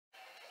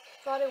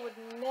Thought it would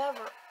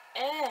never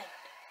end.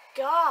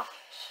 Gosh.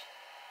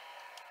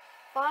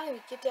 Finally,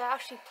 we get to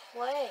actually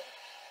play.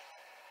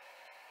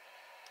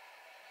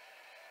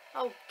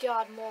 Oh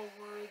god, more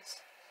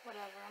words.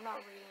 Whatever, I'm not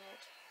reading it.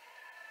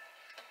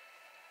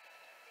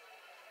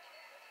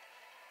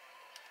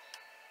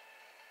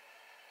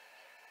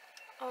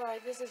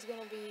 Alright, this is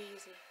gonna be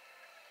easy.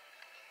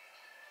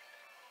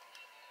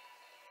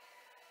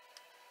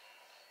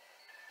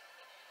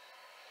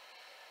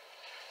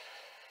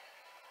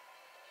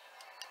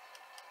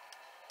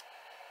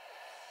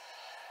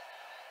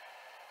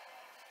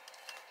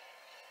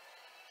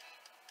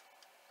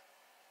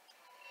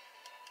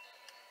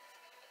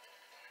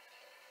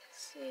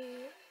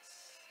 See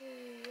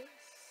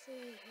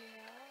here.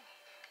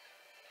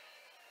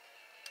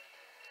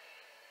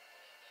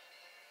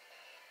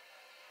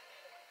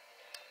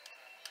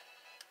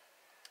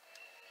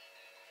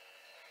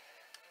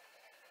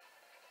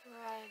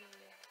 Right.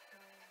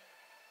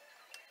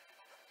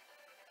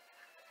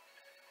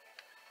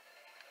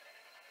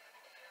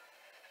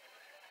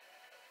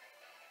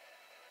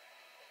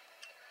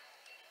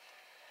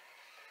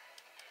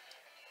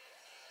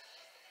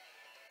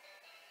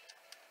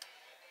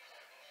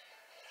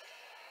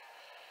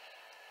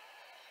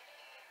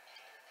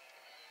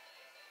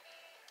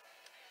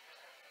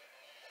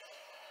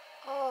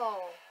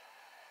 Oh.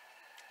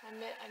 I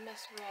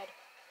misread.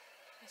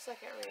 I suck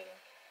at reading.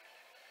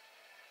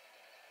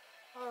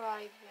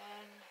 Alright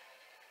then.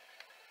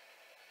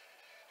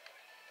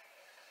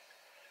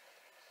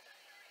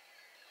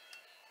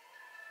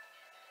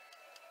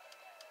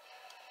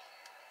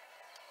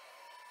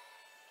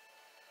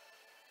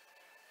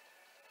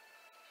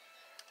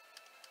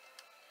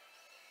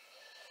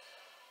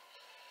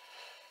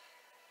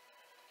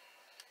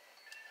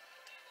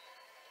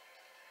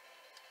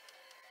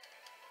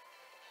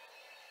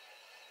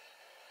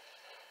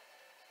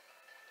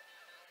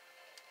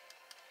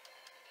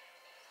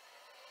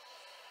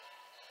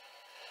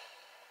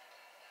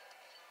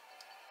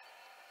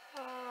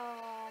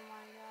 Oh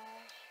my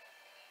gosh.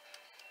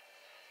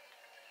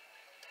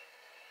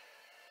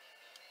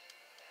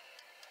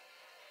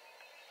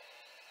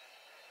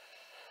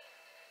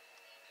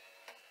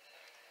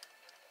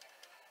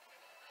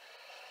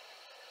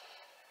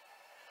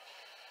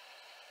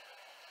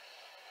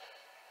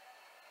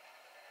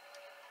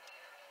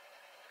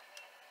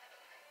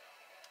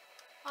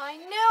 I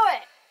knew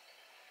it!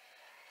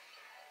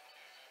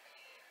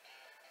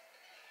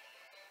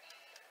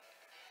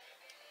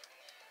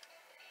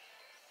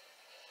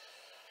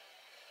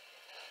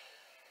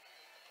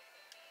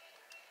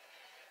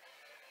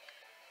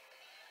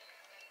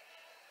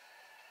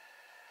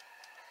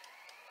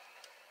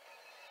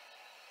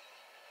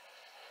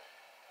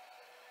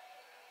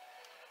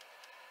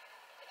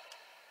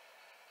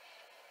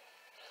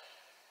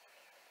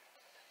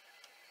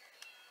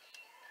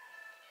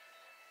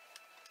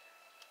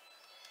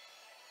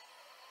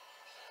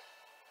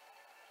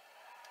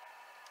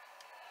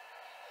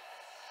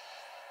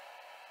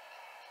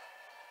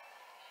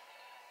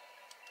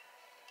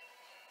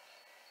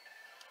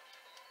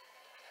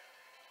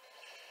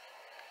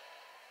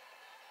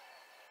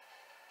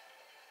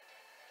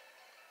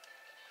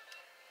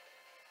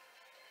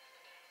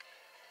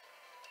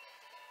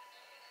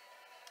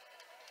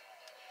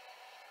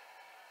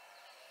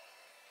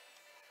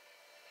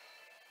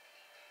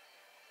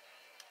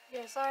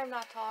 Yeah, sorry I'm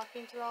not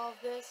talking through all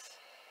of this.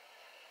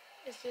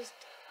 It's just,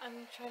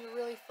 I'm trying to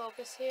really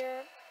focus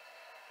here.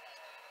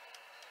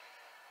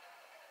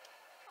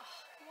 Oh,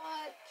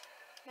 what?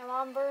 Now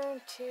I'm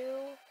burned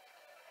too.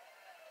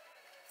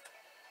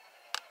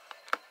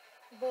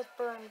 Both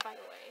burned, by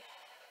the way.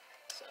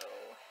 So,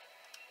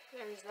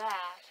 there's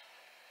that.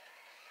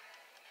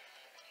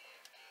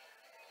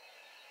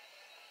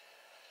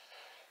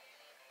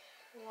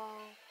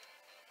 Whoa.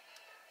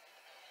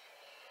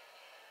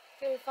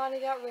 Okay, we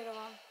finally got rid of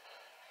them.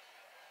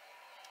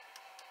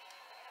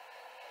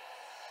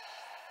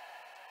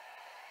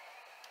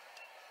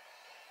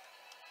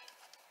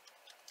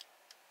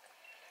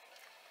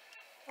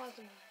 What's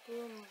a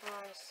boom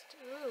burst?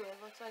 Ooh, it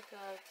looks like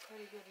a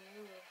pretty good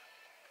move.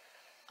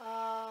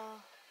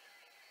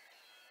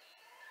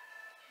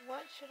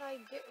 What should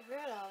I get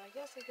rid of? I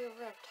guess I get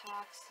rid of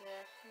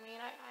Toxic.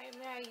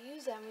 I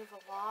use that move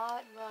a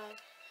lot, but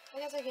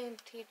I guess I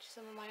can teach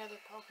some of my other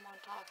Pokemon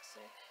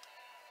Toxic.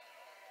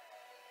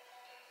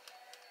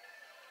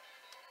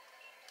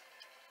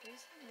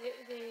 Is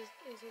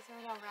he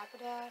throwing out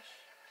Rapidash?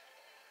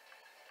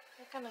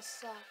 That kind of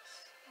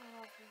sucks. I don't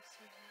know if he's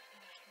saying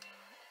Rapidash or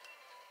not.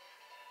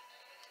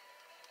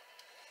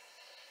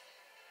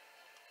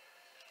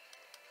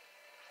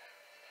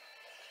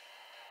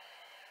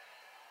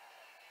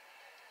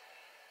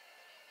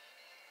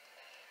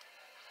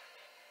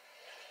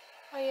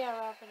 Oh yeah,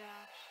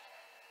 Rapidash.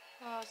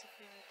 Oh, it's a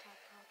favorite type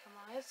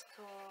Pokemon. It's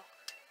cool.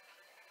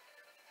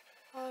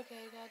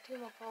 Okay, got 2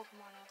 more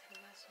Pokemon after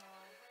this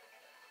one.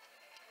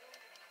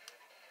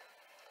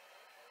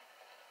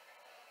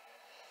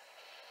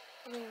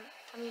 I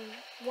mean,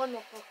 1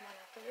 more Pokemon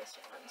after this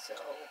one, so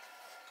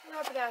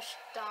Rapidash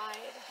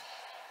died.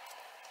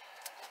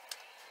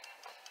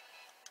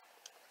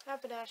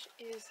 Rapidash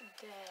is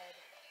dead.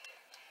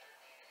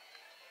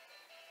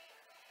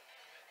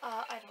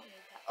 I don't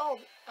need that. Oh,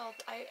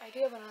 I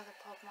do have another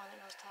Pokemon that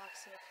knows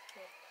Toxic.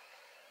 Cool.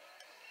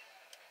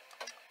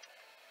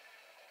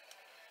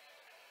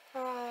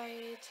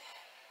 Alright.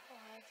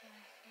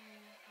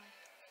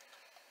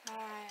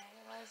 Alright,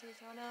 why is he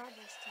throwing out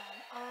this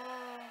time?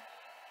 Oh,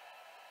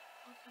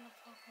 what kind of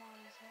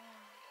Pokemon is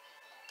that?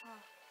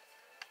 Huh.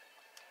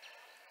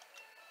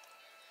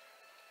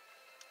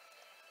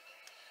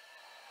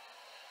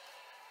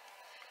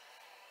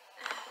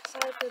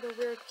 Sorry for the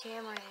weird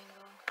camera angle.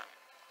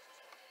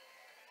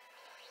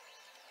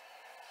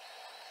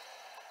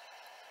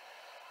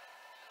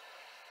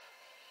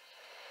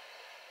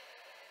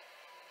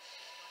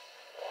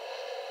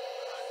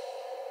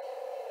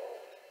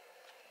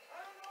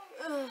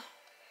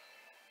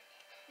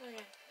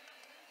 Okay.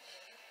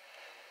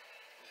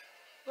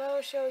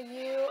 We'll show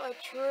you a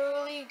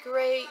truly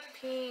great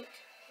pink.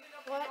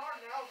 What?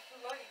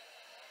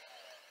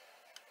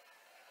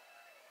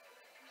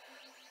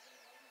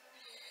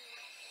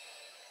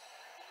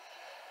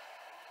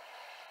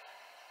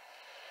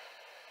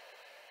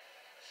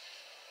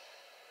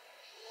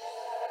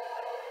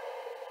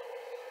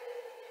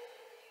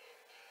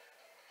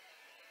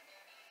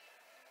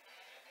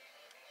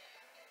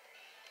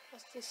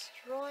 Let's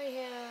destroy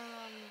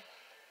him.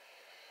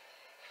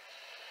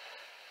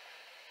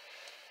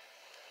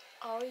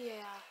 Oh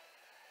yeah.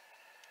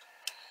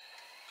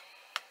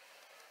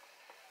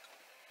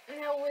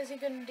 Now what is he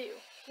gonna do?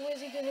 What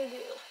is he gonna do?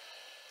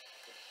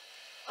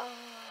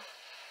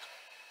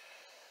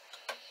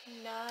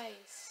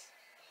 Nice.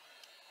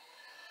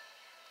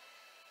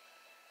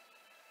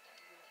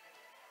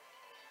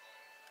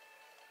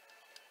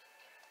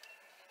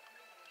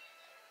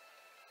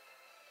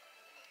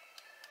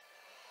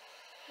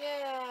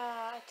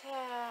 Yeah,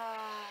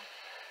 attack.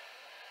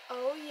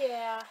 Oh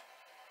yeah.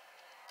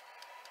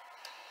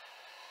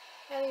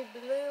 And he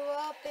blew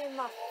up in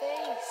my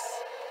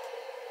face.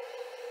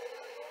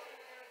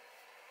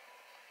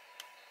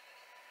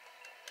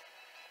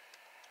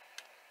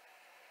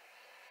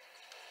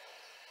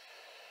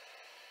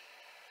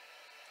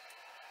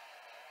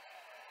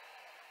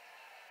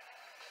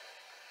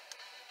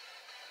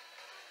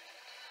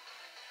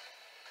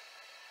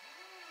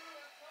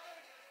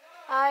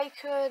 I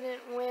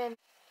couldn't win.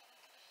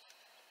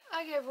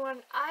 Okay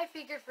everyone, I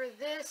figured for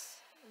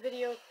this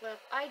video clip,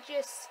 I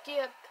just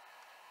skip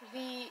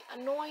the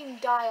annoying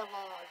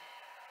dialogue.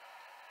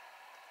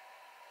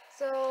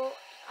 So,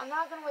 I'm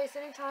not going to waste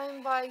any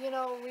time by,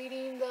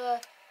 reading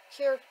the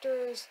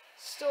characters'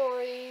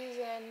 stories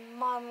and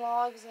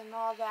monologues and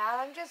all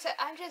that.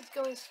 I'm just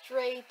going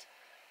straight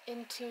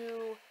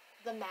into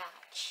the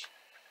match.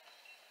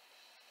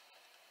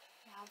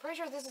 Now, I'm pretty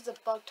sure this is a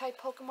bug-type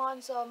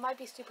Pokemon, so it might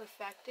be super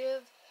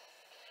effective.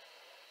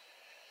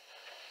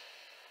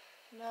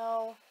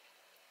 No.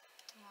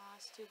 Oh,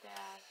 it's too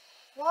bad.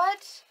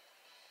 What?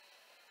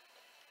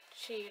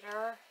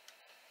 Cheater.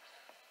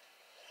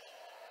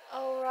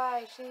 Oh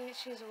right,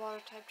 she's a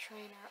water-type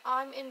trainer.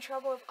 I'm in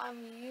trouble if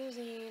I'm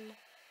using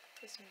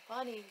this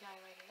bunny guy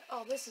right here.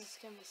 Oh, this is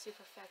gonna be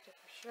super effective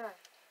for sure.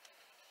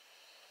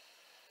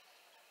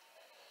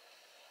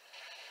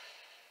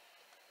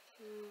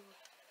 Ooh.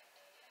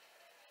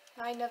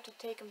 Not enough to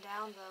take him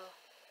down though.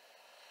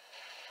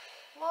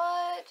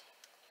 What?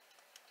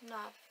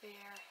 Not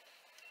fair.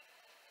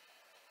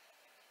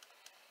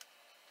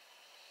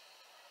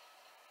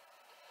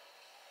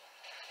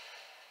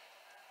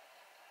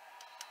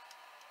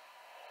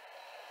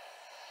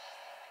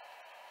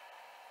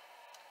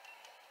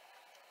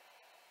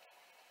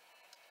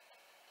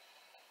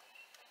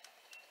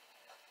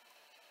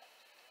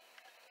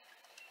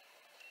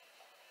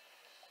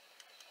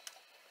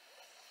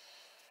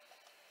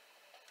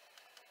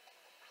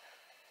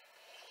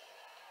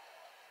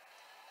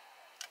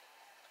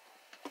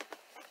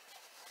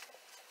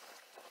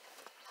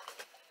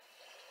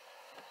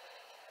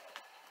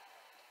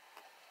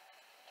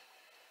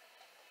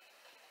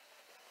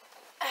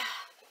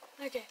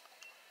 Okay.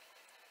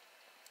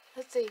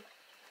 Let's see.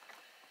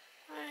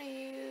 I'm gonna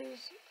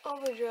use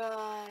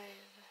Overdrive.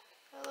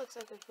 That looks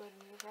like a good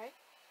move, right?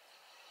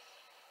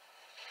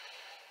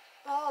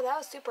 Oh, that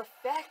was super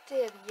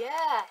effective.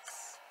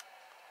 Yes.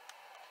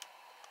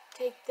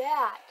 Take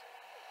that.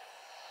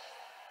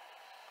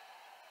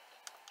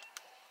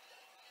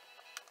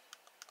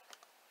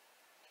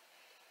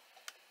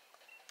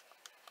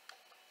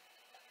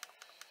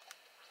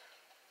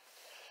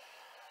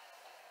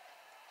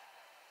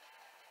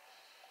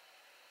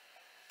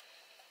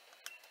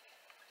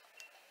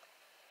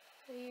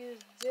 Use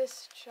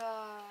discharge.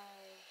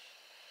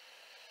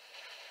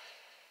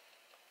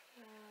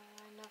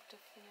 Enough to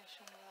finish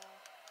him though.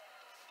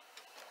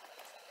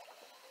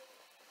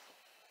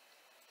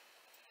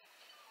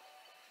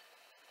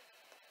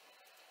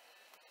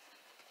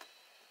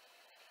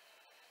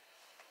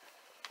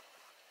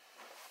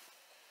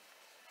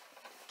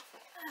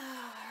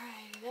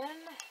 Alright then.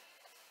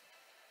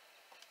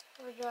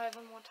 Overdrive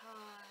one more time.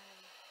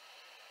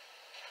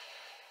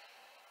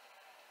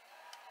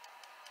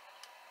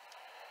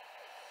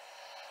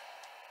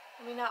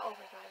 I mean, not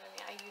overdrive,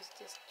 I use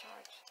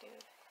discharge, dude.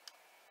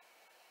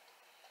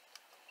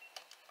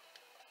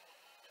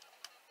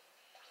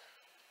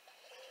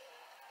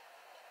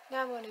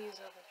 Now I'm going to use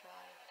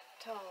overdrive.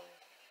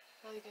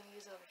 Totally going to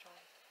use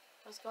overdrive.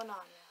 What's going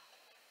on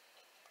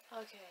now?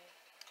 Okay.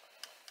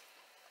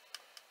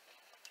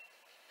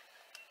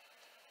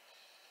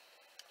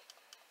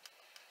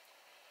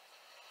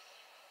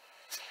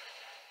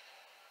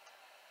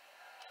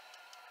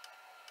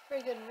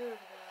 Pretty good move,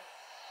 though.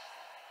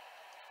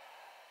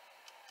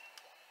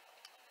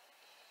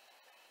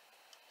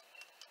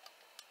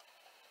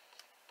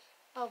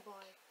 Oh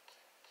boy.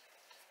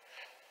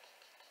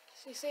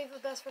 So you saved the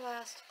best for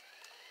last.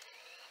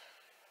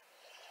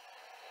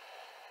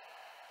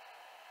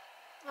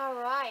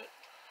 Alright.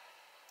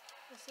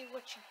 Let's see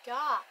what you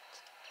got.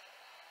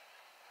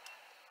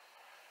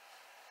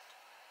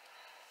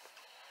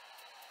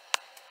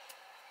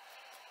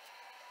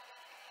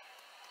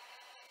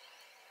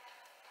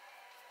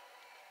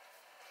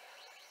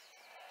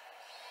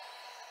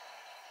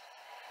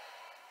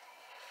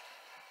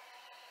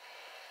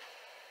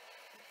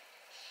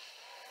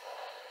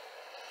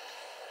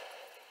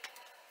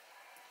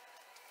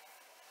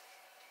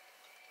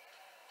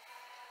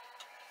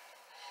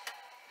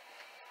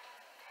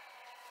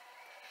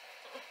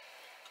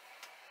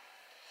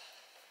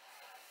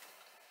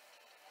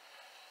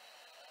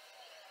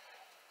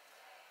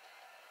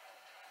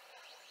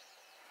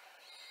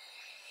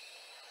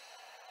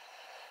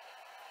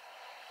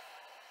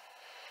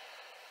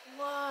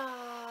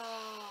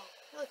 Wow.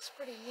 It looks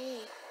pretty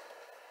neat.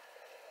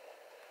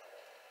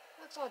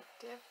 It looks all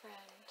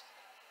different.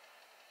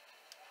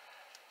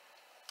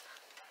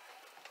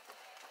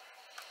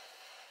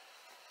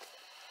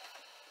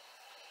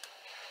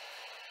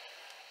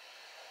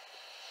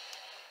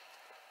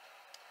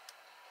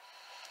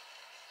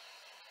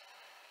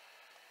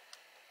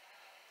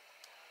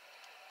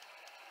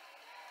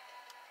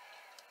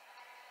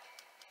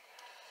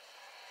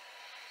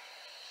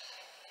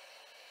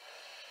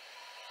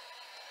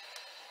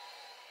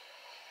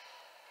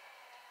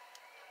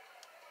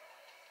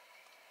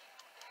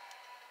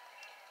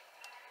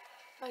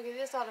 Okay,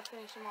 this ought to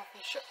finish him off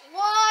for sure.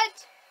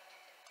 What?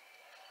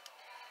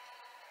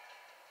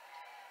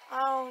 I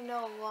don't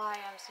know why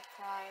I'm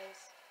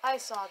surprised. I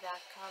saw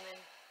that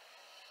coming.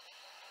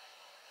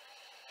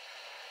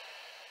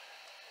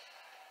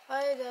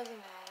 But it doesn't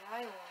matter. I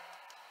won.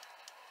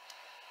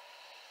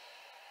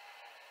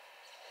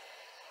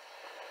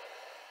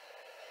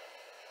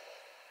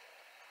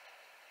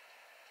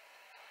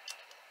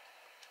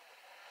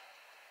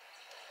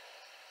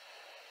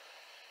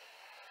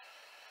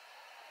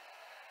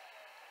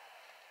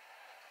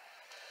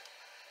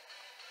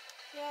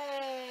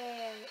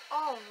 Yay!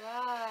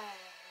 Alright.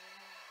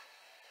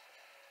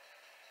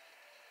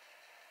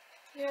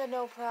 You had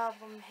no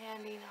problem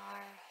handing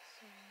ours.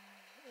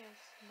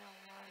 It's no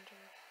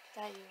wonder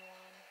that you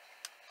won.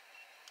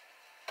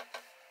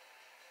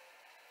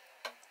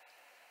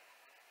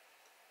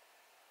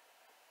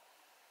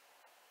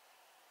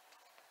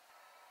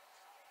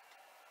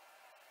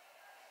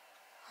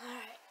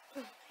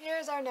 Alright.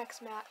 Here's our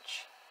next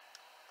match.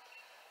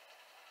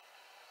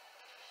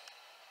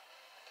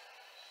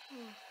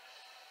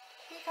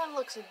 She kind of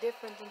looks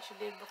different than she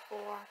did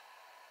before.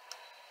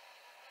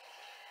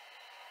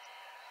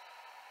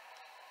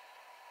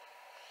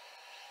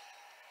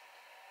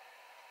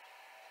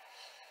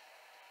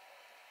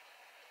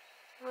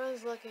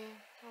 Everyone's looking.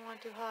 I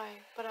want too high,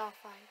 but I'll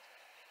fight.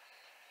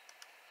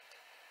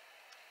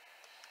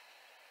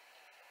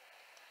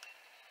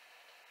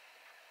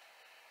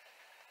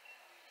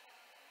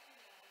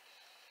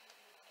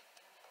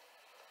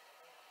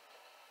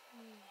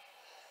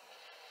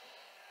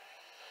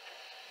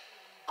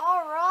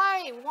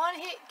 Alright, one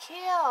hit kill.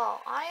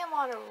 I am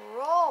on a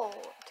roll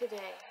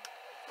today.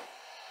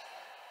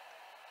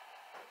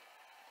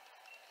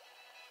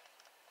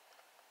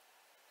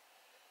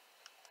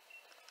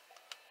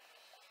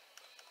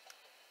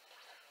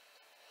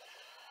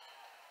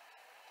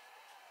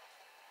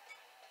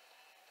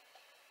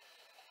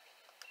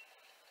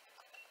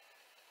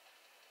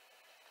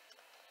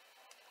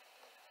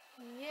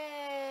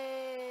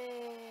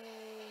 Yay!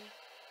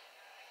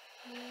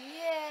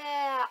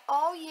 Yeah!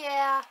 Oh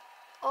yeah!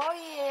 Oh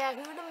yeah!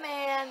 Who the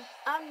man?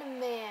 I'm the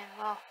man.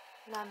 Well,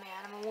 not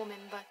man. I'm a woman,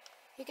 but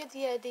you get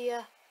the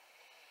idea.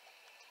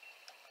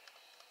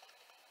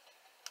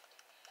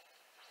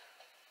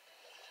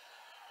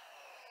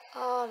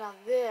 Oh, now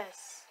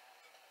this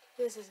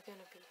is gonna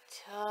be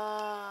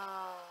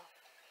tough.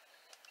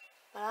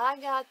 But I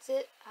got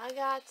it. I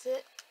got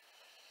it.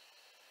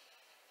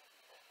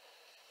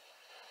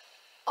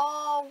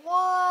 Oh,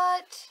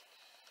 what?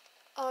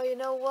 Oh, you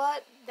know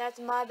what? That's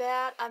my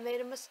bad. I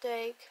made a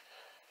mistake.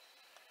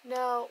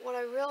 No, what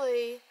I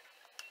really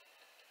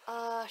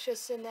should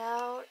send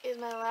out is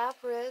my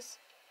Lapras,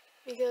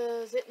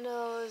 because it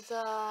knows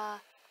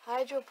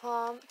Hydro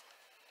Pump.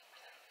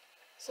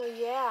 So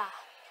yeah.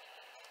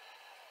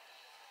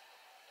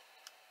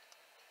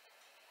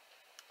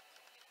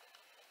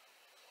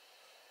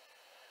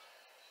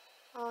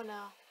 Oh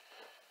no.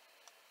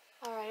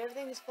 Alright,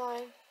 everything's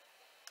fine.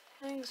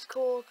 Everything's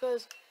cool,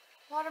 because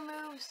water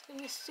moves can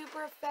be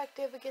super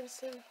effective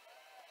against him.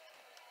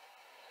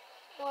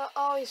 Well,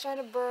 oh, he's trying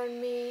to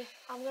burn me.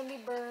 I'm gonna be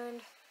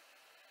burned.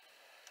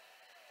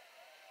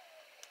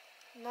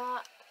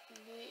 Not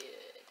good.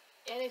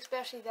 And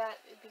especially that,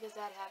 because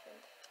that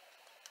happened.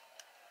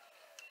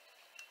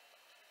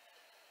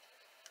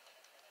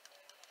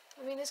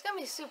 I mean, it's gonna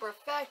be super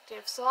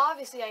effective, so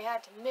obviously I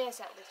had to miss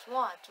at least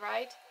once,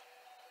 right?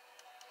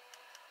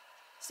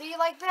 See,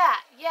 like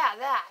that. Yeah,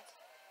 that.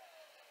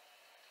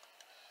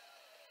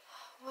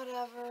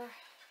 Whatever.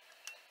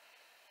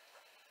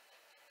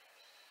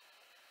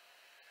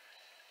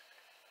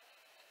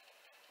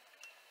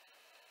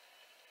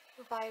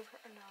 Revive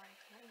her. No, I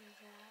can't use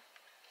that.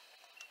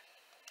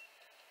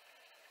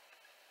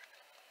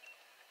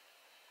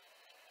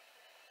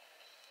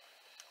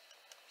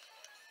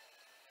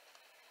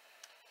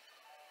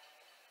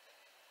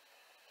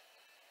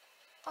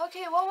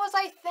 Okay, what was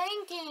I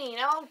thinking?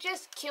 Oh,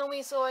 just kill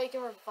me so I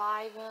can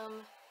revive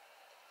him.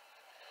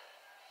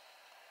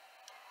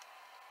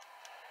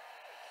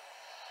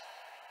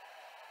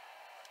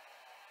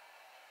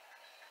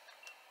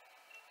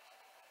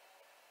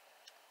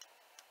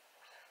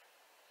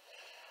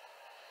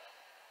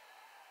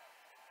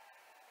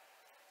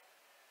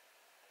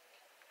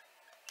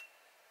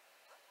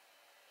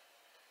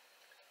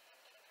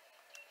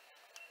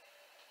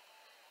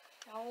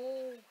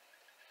 No.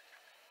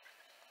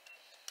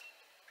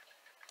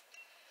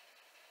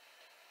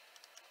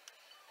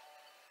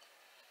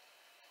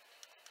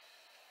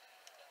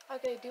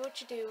 Okay, do what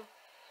you do.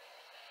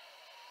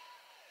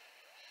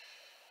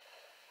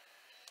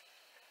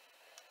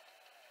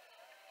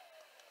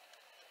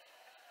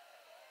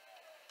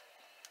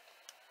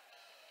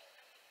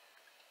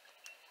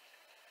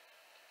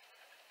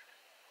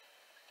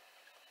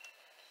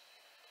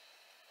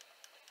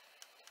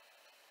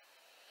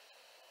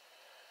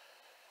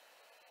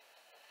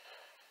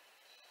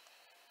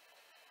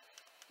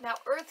 Now,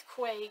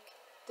 Earthquake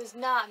does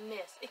not miss.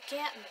 It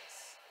can't miss.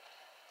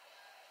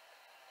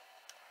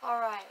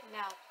 Alright,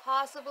 now,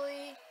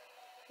 possibly,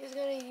 he's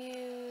gonna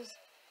use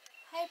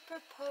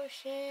Hyper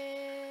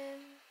Potion.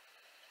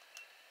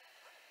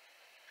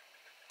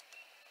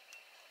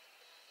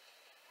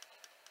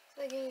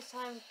 So that gives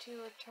time to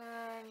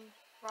return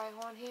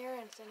Rhyhorn here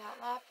and send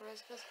out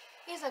Lapras, because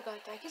he's not gonna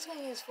attack. He's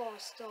gonna use Full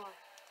Restore.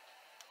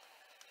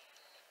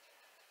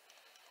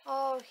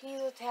 Oh, he's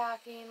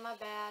attacking. My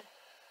bad.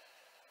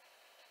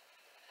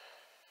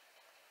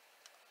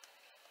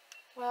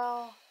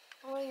 Well,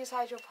 I'm gonna use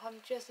Hydro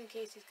Pump just in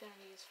case he's gonna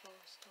use Full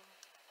Restore.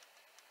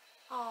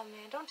 Oh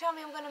man, don't tell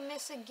me I'm gonna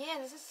miss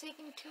again. This is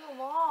taking too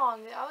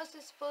long. I was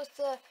just supposed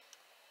to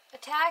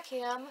attack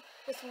him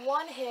with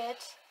one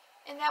hit,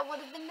 and that would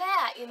have been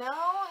that, you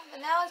know?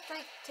 But now it's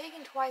like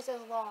taking twice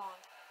as long.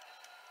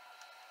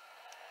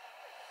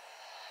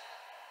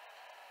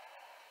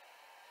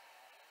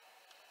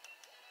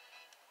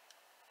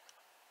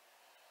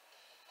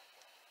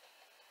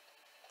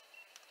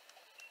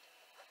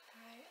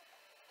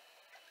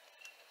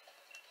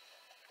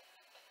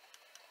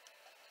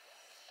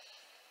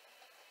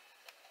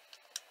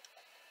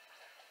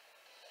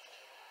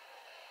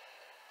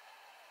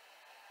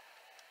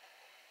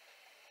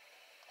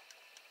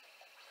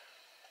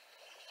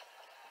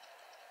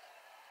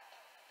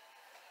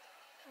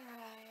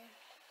 Alright.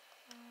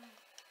 Alright.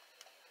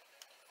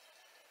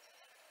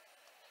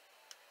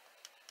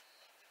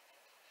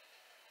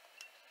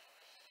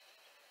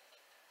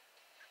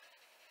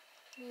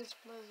 Use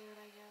Blizzard,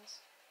 I guess.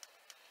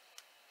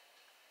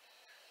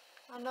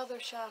 Another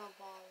Shadow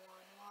Ball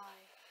one. Why?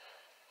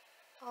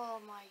 Oh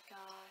my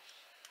gosh.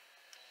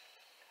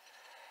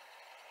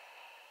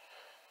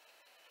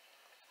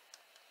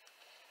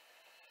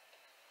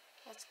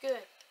 That's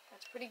good.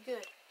 That's pretty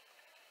good.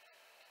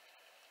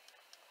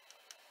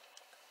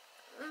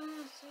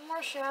 Some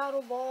more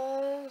Shadow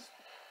Balls.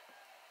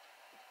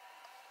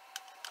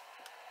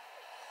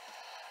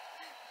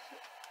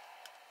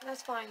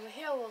 That's fine. The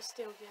hill will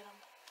still get them.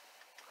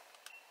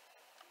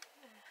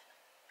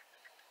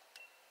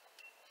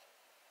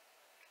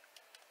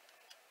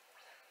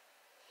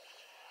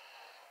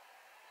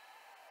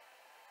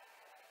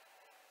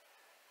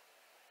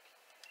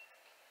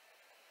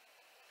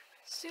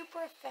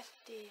 Super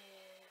effective.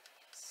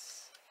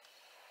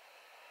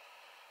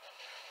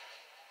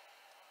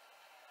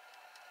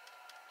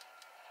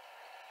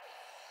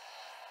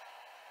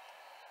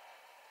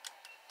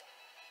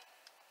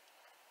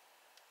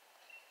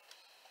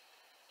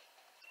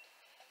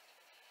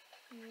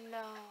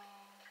 No.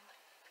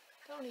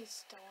 Don't need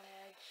Stone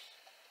Edge.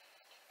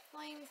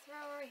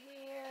 Flamethrower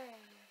here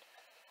and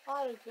a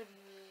lot of good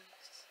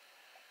moves.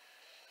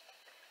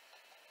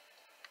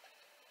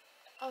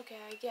 Okay,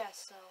 I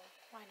guess so.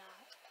 Why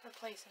not?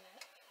 Replacing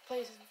it.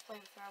 Replacing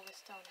Flamethrower with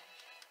Stone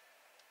Edge.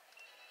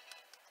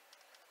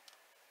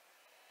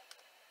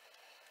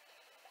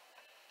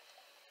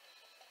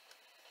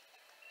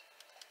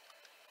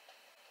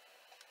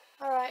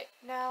 Alright,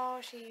 now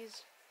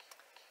she's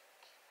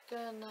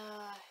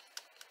gonna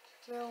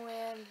throw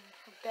in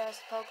her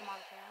best Pokemon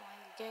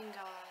apparently,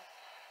 Gengar.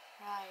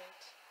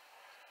 Right.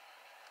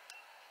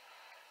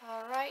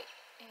 Alright,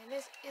 and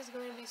this is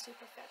going to be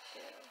super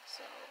effective,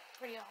 so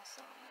pretty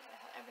awesome.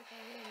 Everything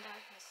in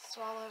darkness.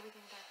 Swallow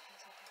everything in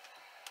darkness. Okay.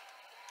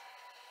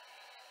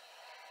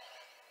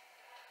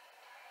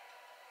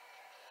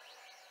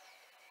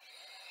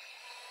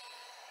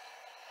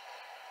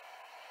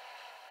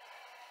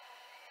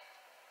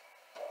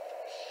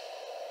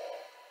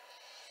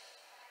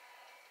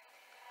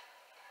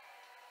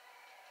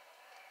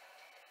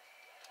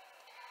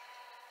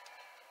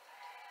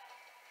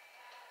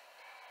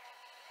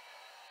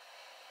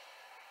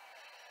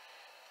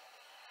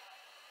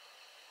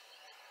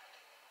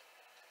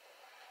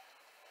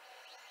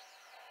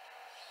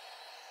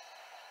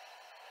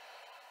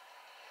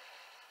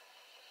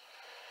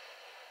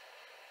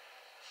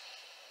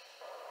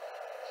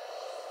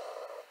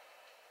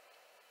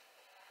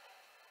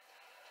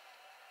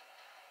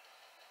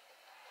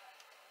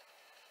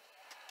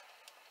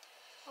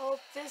 Hope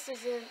this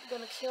isn't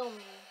gonna kill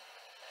me.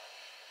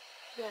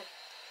 Good.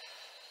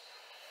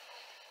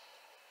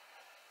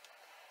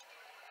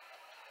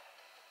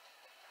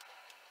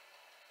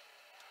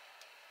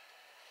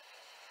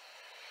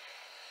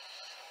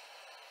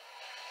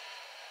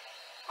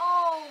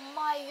 Oh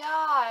my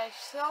gosh,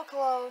 so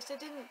close. It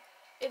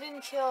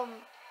didn't kill him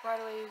right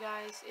away, you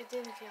guys. It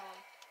didn't kill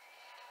him.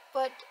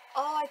 But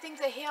oh, I think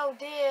the hail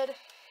did.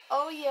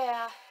 Oh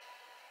yeah.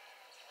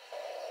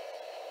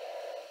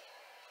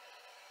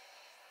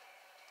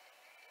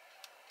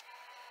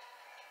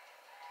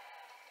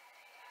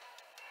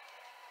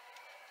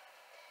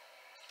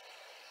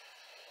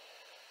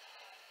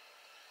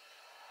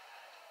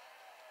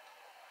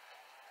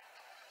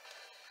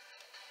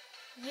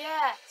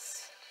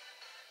 Yes.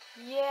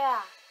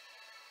 Yeah.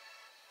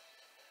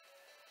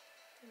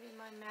 Maybe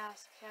my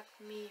mask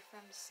kept me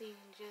from seeing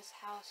just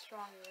how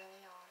strong you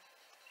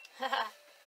really are.